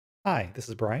Hi, this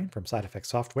is Brian from Side Effects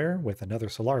Software with another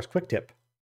Solaris quick tip.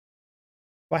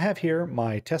 So I have here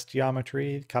my test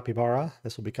geometry capybara.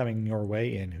 This will be coming your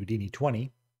way in Houdini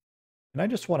 20. And I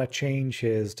just want to change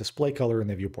his display color in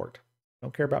the viewport.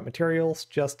 Don't care about materials,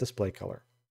 just display color.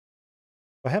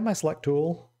 So I have my select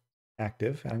tool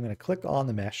active, and I'm going to click on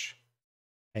the mesh.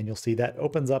 And you'll see that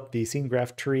opens up the scene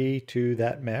graph tree to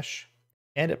that mesh.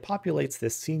 And it populates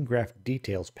this scene graph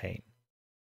details pane.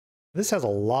 This has a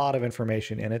lot of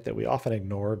information in it that we often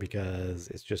ignore because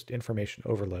it's just information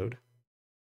overload.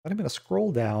 But I'm going to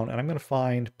scroll down and I'm going to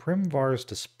find Primvar's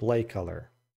display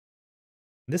color.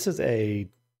 This is a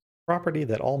property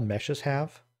that all meshes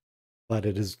have, but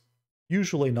it is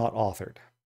usually not authored.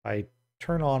 I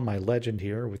turn on my legend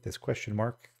here with this question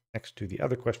mark next to the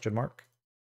other question mark.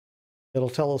 It'll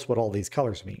tell us what all these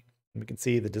colors mean. And we can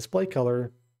see the display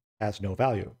color has no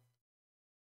value.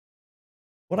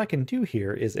 What I can do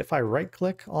here is if I right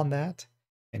click on that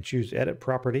and choose edit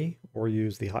property or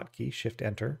use the hotkey shift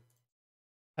enter,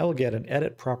 I will get an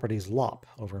edit properties LOP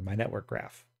over my network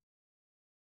graph.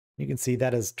 You can see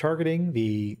that is targeting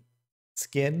the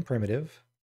skin primitive,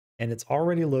 and it's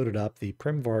already loaded up the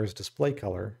Primvar's display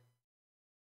color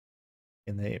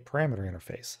in the parameter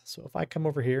interface. So if I come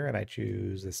over here and I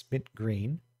choose this mint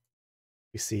green,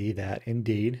 we see that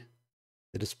indeed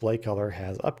the display color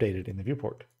has updated in the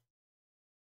viewport.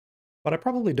 But I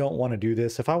probably don't want to do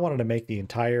this. If I wanted to make the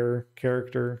entire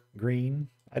character green,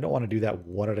 I don't want to do that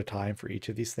one at a time for each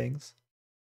of these things.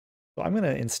 So I'm going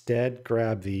to instead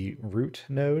grab the root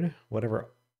node, whatever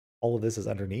all of this is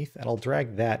underneath, and I'll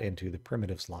drag that into the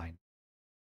primitives line.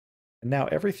 And now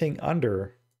everything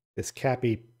under this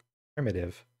cappy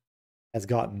primitive has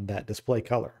gotten that display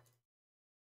color.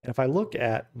 And if I look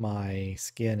at my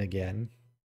skin again,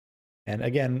 and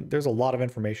again, there's a lot of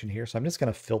information here, so I'm just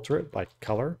going to filter it by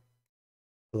color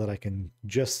so that I can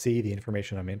just see the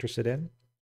information I'm interested in.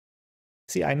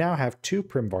 See, I now have two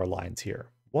Primvar lines here.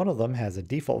 One of them has a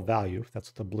default value,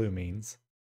 that's what the blue means,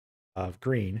 of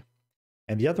green,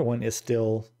 and the other one is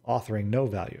still authoring no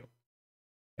value.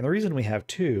 And the reason we have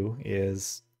two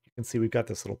is you can see we've got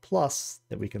this little plus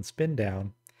that we can spin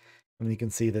down, and you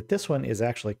can see that this one is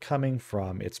actually coming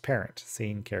from its parent,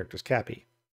 scene characters Cappy.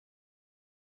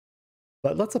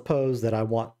 But let's suppose that I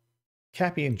want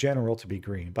Cappy in general to be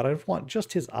green, but I want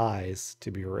just his eyes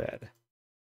to be red.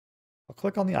 I'll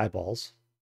click on the eyeballs,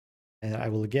 and I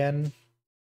will again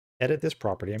edit this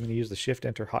property. I'm going to use the Shift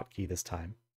Enter hotkey this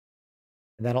time.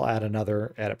 And then I'll add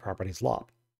another Edit Properties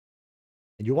LOP.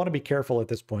 And you want to be careful at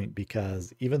this point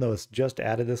because even though it's just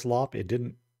added this LOP, it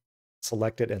didn't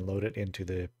select it and load it into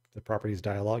the Properties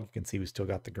dialog. You can see we still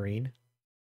got the green.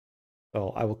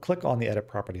 So I will click on the Edit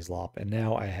Properties LOP, and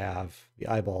now I have the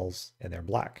eyeballs and they're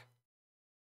black.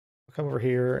 I'll come over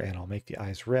here and I'll make the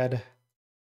eyes red.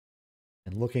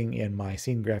 And looking in my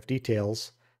scene graph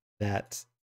details, that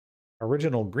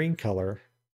original green color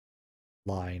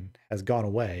line has gone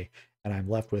away, and I'm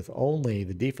left with only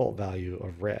the default value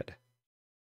of red.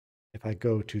 If I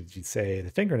go to, say,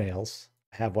 the fingernails,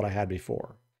 I have what I had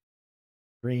before.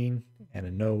 Green and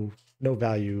a no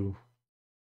value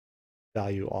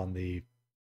on the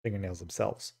fingernails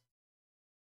themselves.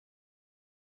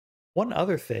 One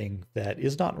other thing that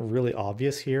is not really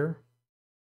obvious here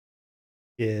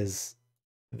is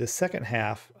the second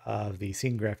half of the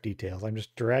scene graph details. I'm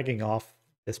just dragging off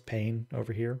this pane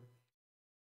over here.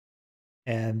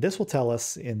 And this will tell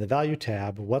us in the value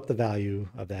tab what the value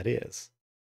of that is.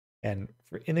 And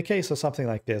in the case of something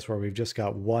like this, where we've just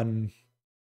got one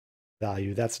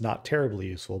value, that's not terribly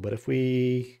useful. But if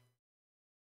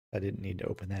I didn't need to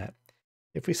open that.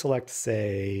 If we select,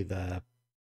 say, the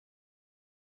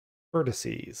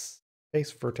vertices,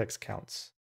 base vertex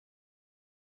counts,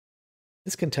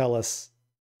 this can tell us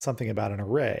something about an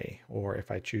array, or if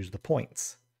I choose the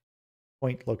points,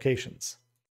 point locations.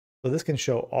 So this can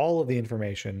show all of the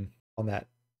information on that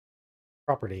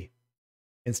property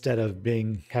instead of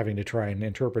having to try and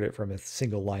interpret it from a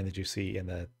single line that you see in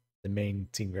the main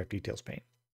scene graph details pane.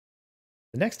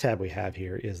 The next tab we have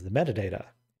here is the metadata,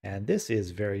 and this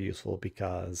is very useful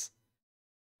because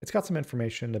it's got some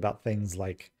information about things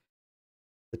like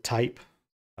the type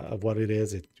of what it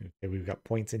is. We've got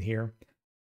points in here,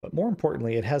 but more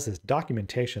importantly, it has this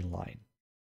documentation line.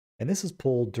 And this is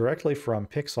pulled directly from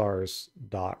Pixar's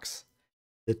docs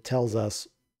that tells us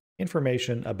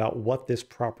information about what this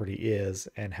property is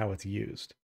and how it's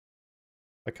used.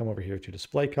 If I come over here to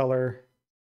display color,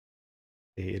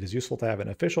 it is useful to have an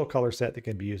official color set that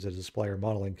can be used as a display or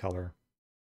modeling color.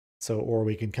 Or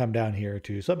we can come down here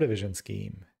to subdivision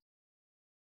scheme.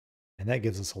 And that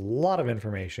gives us a lot of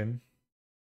information.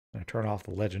 I'm going to turn off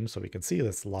the legend so we can see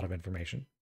this a lot of information.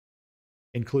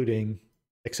 including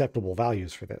acceptable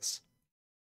values for this.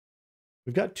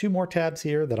 We've got 2 more tabs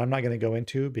here that I'm not going to go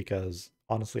into because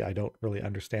honestly, I don't really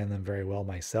understand them very well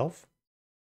myself.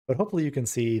 But hopefully you can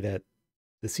see that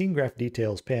the Scene Graph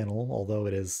Details panel, although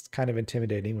it is kind of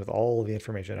intimidating with all of the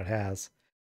information it has,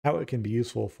 how it can be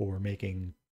useful for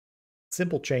making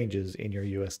simple changes in your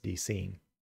USD scene.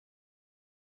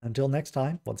 Until next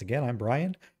time, once again, I'm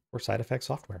Brian for Side Effects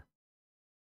Software.